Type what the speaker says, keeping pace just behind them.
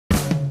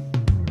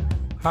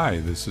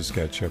Hi, this is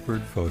Scott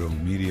Shepard, photo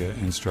media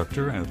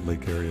instructor at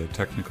Lake Area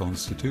Technical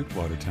Institute,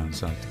 Watertown,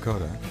 South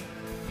Dakota.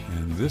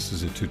 And this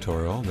is a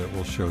tutorial that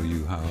will show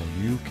you how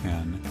you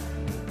can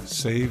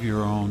save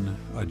your own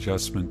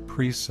adjustment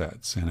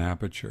presets in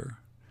Aperture.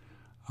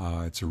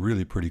 It's a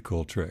really pretty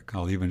cool trick.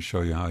 I'll even show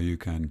you how you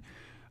can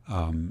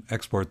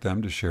export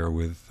them to share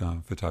with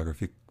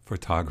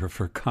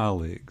photographer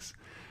colleagues.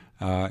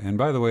 And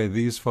by the way,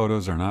 these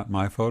photos are not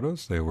my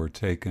photos. They were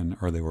taken,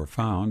 or they were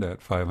found at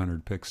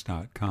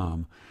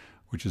 500pix.com,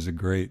 which is a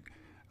great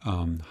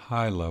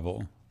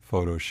high-level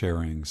photo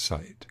sharing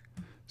site.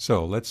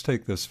 So let's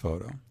take this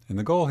photo. And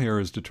the goal here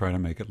is to try to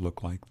make it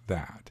look like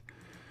that.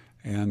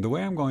 And the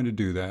way I'm going to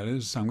do that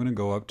is I'm going to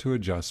go up to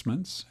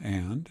Adjustments,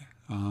 and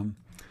I'm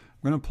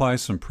going to apply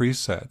some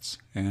presets.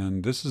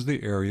 And this is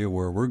the area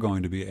where we're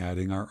going to be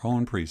adding our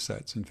own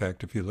presets. In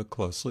fact, if you look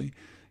closely,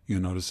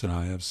 you'll notice that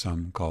I have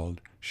some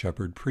called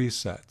Shepard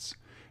presets,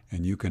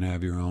 and you can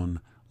have your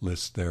own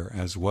list there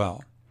as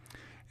well.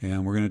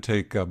 And we're going to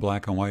take a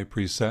black and white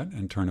preset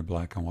and turn it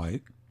black and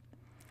white.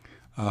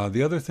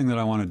 The other thing that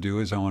I want to do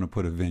is I want to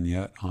put a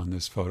vignette on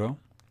this photo.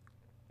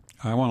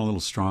 I want a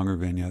little stronger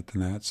vignette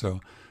than that, so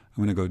I'm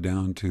going to go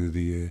down to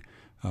the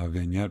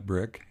vignette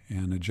brick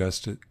and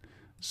adjust it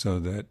so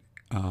that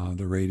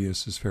the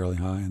radius is fairly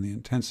high and the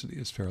intensity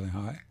is fairly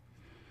high.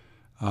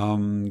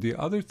 The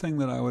other thing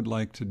that I would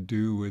like to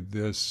do with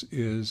this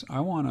is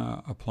I want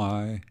to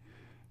apply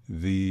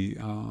the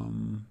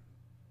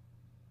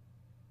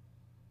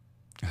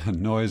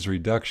noise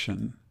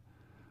reduction,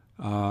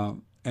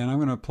 and I'm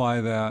going to apply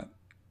that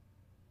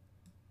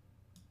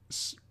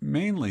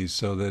mainly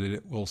so that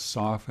it will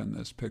soften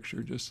this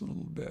picture just a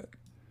little bit.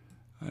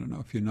 I don't know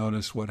if you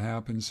notice what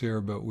happens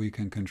here, but we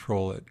can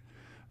control it.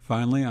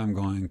 Finally, I'm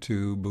going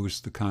to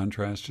boost the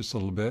contrast just a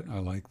little bit. I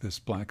like this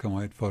black and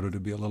white photo to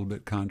be a little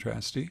bit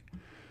contrasty.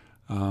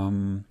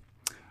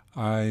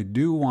 I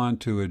do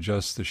want to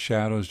adjust the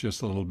shadows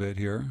just a little bit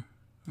here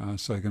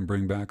so I can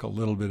bring back a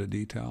little bit of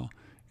detail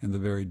in the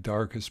very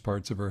darkest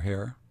parts of her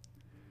hair.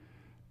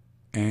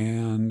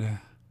 And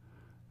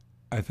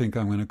I think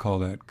I'm going to call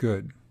that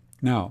good.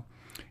 Now,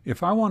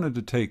 if I wanted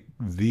to take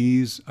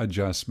these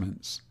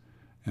adjustments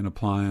and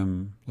apply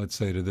them, let's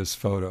say, to this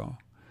photo,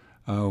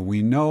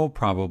 we know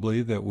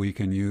probably that we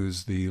can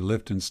use the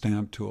lift and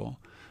stamp tool.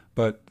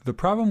 But the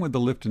problem with the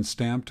lift and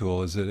stamp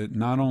tool is that it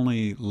not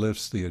only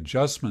lifts the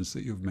adjustments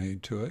that you've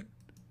made to it,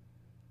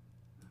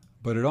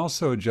 but it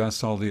also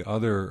adjusts all the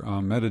other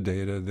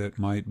metadata that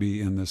might be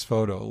in this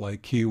photo,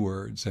 like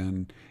keywords,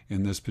 and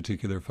in this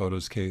particular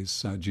photo's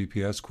case,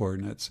 GPS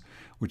coordinates,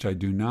 which I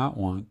do not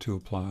want to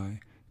apply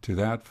to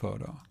that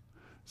photo.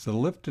 So the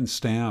lift and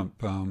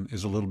stamp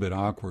is a little bit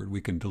awkward.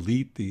 We can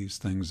delete these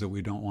things that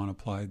we don't want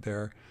applied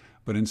there.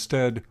 But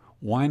instead,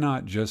 why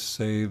not just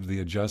save the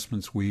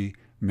adjustments we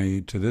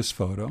made to this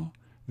photo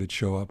that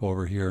show up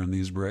over here in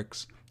these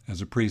bricks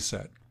as a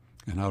preset?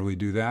 And how do we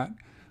do that?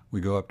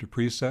 We go up to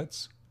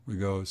Presets, we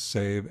go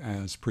Save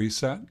as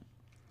Preset,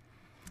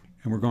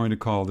 and we're going to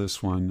call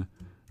this one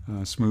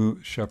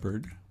Smooth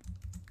Shepard,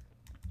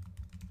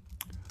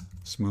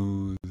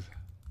 Smooth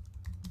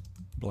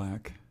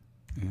Black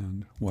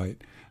and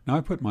White. Now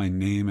I put my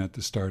name at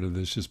the start of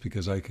this just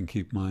because I can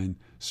keep mine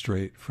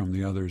straight from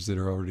the others that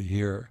are already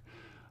here.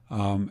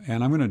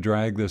 And I'm going to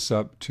drag this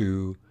up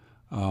to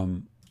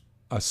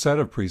a set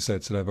of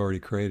presets that I've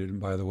already created. And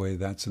by the way,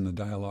 that's in the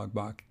dialog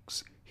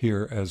box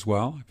here as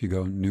well. If you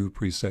go New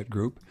Preset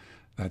Group,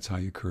 that's how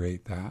you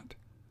create that.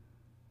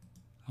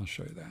 I'll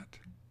show you that.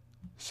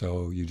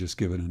 So you just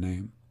give it a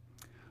name.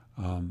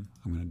 I'm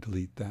going to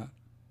delete that.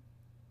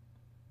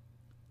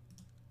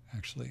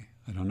 Actually,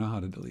 I don't know how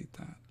to delete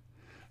that.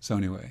 So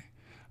anyway,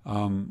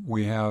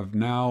 we have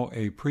now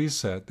a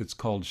preset that's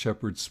called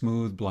Shepard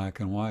Smooth Black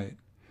and White.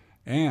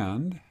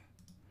 And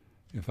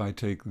if I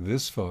take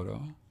this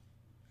photo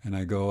and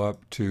I go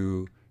up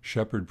to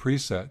Shepard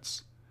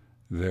Presets,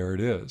 there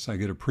it is. I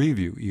get a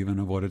preview even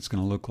of what it's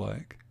going to look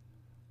like.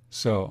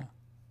 So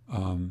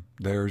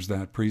there's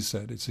that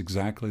preset. It's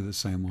exactly the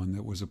same one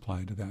that was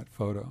applied to that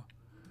photo.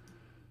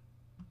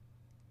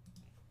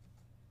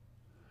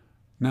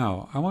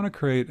 Now, I want to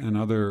create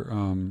another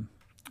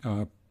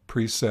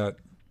preset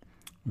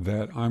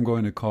that I'm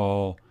going to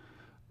call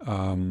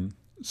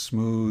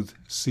Smooth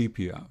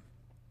Sepia.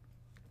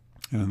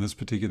 And in this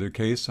particular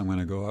case, I'm going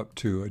to go up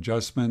to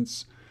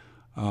Adjustments,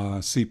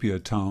 Sepia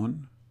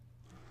Tone.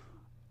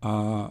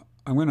 I'm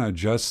going to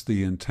adjust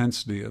the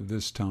intensity of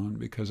this tone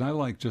because I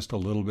like just a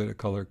little bit of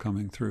color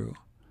coming through.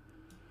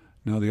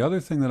 Now, the other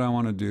thing that I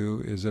want to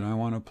do is that I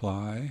want to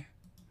apply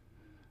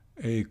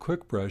a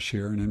quick brush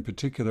here, and in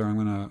particular, I'm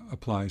going to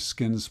apply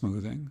skin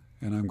smoothing,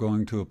 and I'm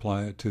going to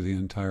apply it to the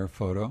entire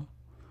photo.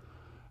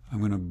 I'm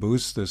going to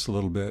boost this a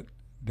little bit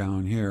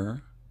down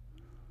here.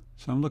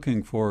 So I'm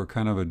looking for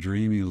kind of a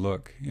dreamy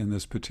look in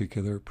this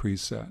particular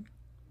preset.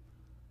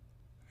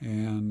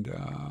 And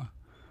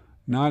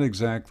not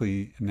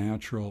exactly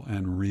natural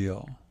and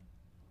real.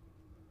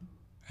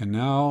 And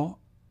now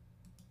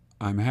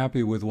I'm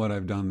happy with what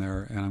I've done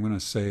there, and I'm going to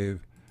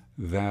save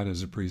that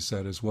as a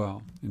preset as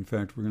well. In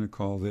fact, we're going to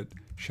call it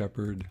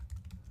Shepherd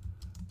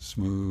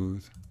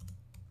Smooth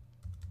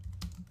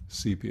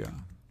Sepia.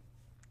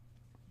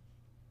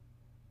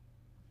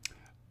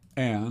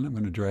 And I'm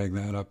going to drag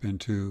that up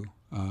into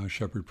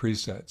Shepherd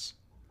Presets.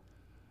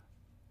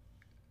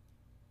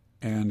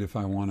 And if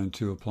I wanted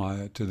to apply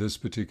it to this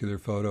particular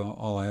photo,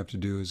 all I have to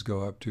do is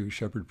go up to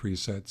Shepherd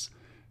Presets,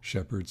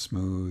 Shepherd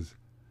Smooth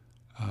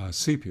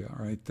Sepia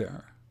right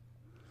there.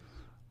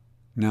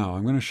 Now,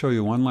 I'm going to show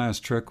you one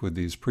last trick with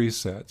these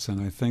presets,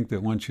 and I think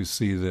that once you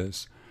see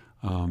this,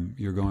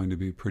 you're going to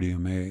be pretty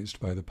amazed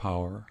by the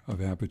power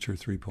of Aperture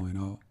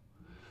 3.0.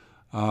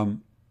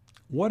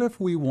 What if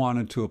we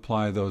wanted to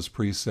apply those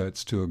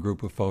presets to a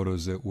group of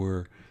photos that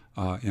we're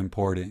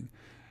importing?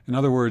 In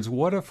other words,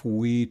 what if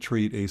we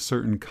treat a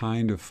certain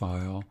kind of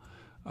file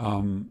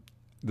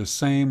the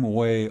same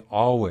way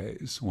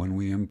always when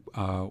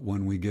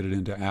we get it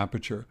into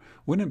Aperture?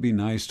 Wouldn't it be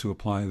nice to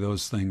apply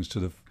those things to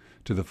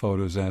the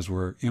photos as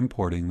we're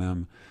importing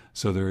them,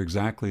 so they're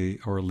exactly,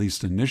 or at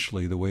least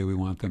initially, the way we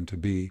want them to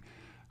be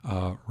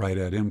right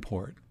at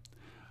import?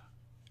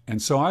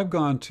 And so I've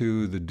gone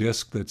to the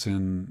disk that's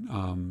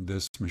in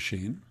this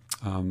machine,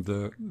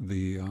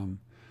 the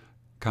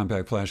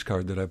compact flash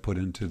card that I put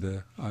into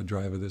the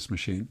drive of this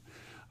machine.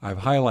 I've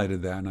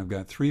highlighted that, and I've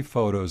got 3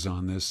 photos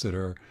on this that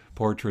are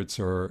portraits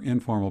or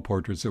informal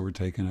portraits that were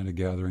taken at a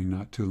gathering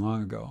not too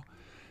long ago.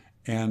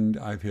 And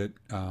I've hit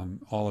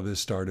all of this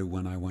started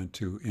when I went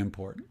to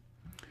import.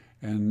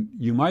 And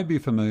you might be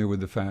familiar with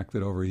the fact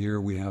that over here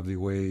we have the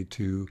way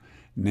to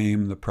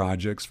name the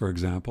projects, for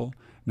example.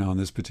 Now in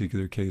this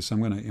particular case, I'm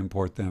going to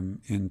import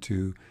them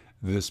into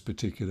this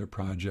particular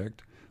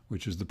project,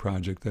 which is the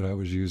project that I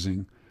was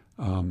using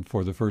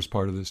for the first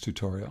part of this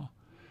tutorial.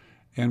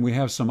 And we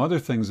have some other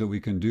things that we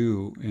can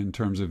do in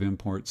terms of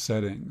import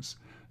settings.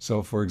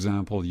 So for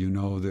example, you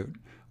know that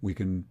we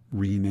can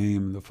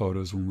rename the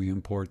photos when we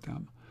import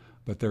them.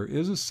 But there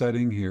is a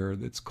setting here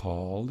that's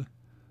called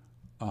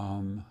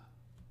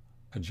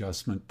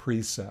Adjustment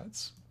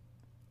Presets.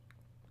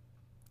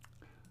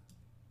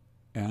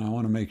 And I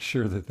want to make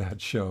sure that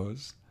that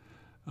shows.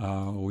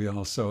 We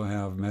also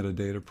have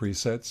metadata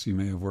presets. You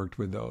may have worked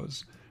with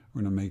those.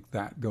 We're going to make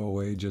that go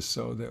away just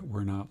so that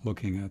we're not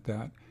looking at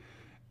that.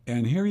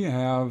 And here you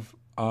have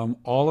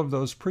all of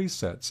those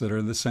presets that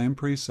are the same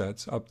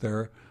presets up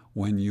there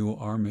when you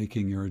are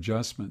making your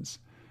adjustments.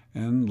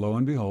 And lo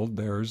and behold,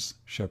 there's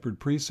Shepherd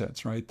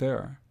Presets right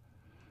there.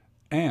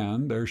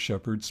 And there's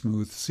Shepherd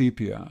Smooth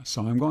Sepia.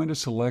 So I'm going to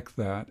select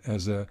that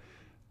as a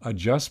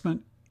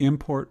adjustment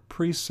import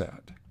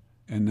preset.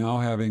 And now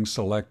having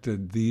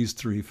selected these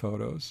 3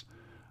 photos,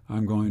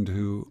 I'm going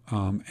to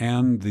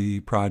end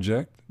the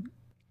project,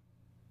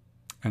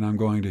 and I'm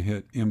going to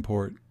hit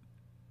Import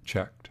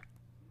Checked.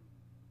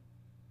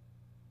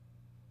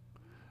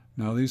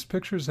 Now these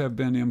pictures have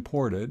been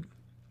imported,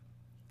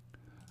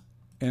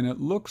 and it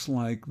looks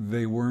like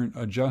they weren't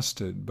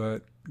adjusted,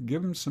 but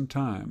give them some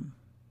time,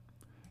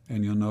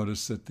 and you'll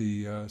notice that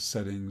the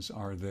settings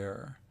are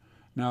there.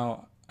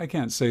 Now, I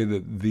can't say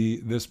that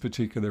this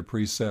particular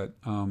preset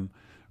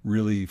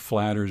really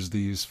flatters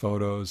these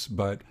photos,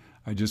 but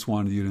I just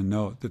wanted you to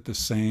note that the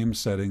same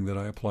setting that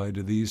I applied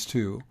to these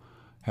 2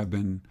 have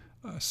been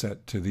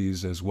set to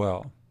these as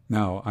well.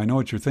 Now, I know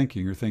what you're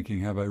thinking. You're thinking,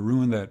 have I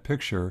ruined that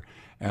picture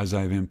as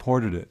I've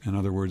imported it? In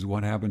other words,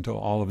 what happened to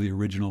all of the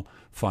original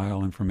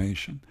file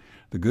information?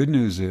 The good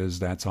news is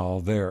that's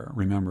all there.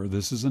 Remember,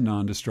 this is a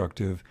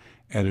non-destructive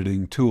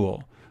editing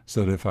tool,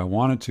 so that if I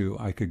wanted to,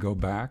 I could go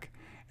back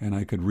and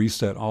I could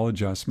reset all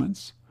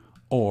adjustments,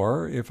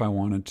 or if I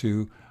wanted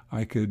to,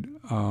 I could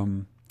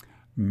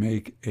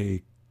make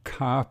a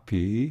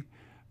copy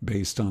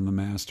based on the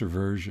master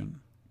version.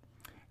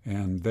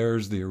 And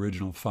there's the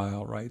original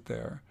file right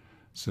there.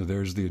 So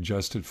there's the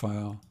adjusted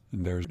file.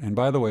 And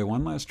by the way,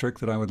 one last trick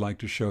that I would like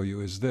to show you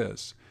is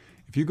this.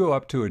 If you go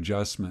up to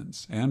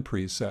Adjustments and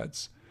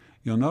Presets,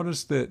 you'll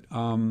notice that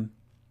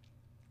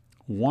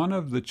one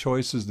of the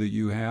choices that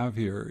you have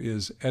here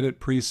is Edit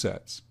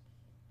Presets.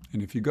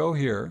 And if you go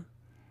here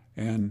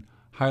and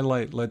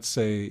highlight, let's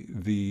say,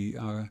 the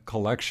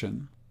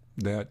collection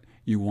that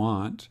you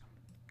want,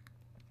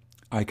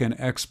 I can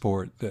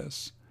export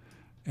this.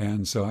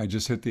 And so I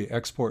just hit the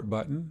Export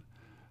button.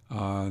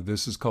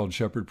 This is called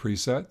Shepherd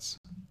Presets.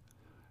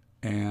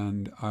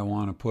 And I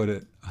want to put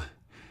it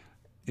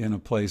in a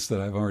place that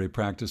I've already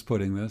practiced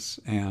putting this.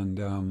 And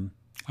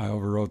I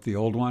overwrote the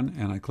old one,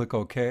 and I click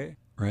OK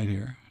right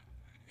here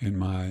in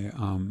my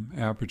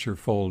Aperture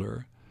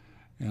folder.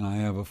 And I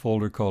have a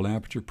folder called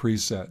Aperture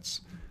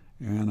Presets.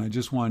 And I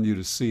just wanted you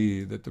to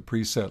see that the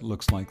preset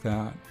looks like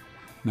that.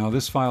 Now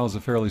this file is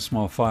a fairly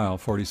small file,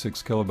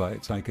 46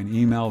 kilobytes. I can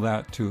email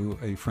that to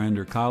a friend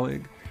or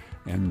colleague,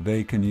 and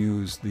they can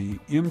use the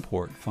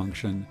import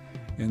function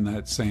in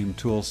that same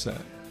tool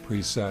set,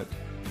 preset,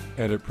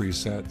 edit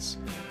presets,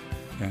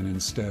 and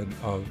instead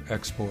of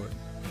export,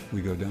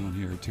 we go down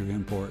here to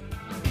import.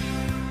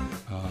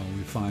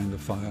 We find the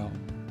file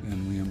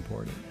and we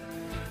import it.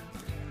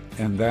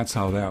 And that's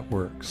how that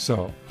works.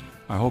 So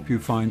I hope you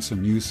find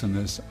some use in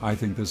this. I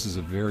think this is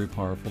a very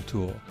powerful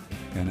tool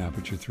in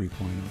Aperture 3.0.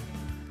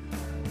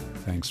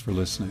 Thanks for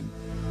listening.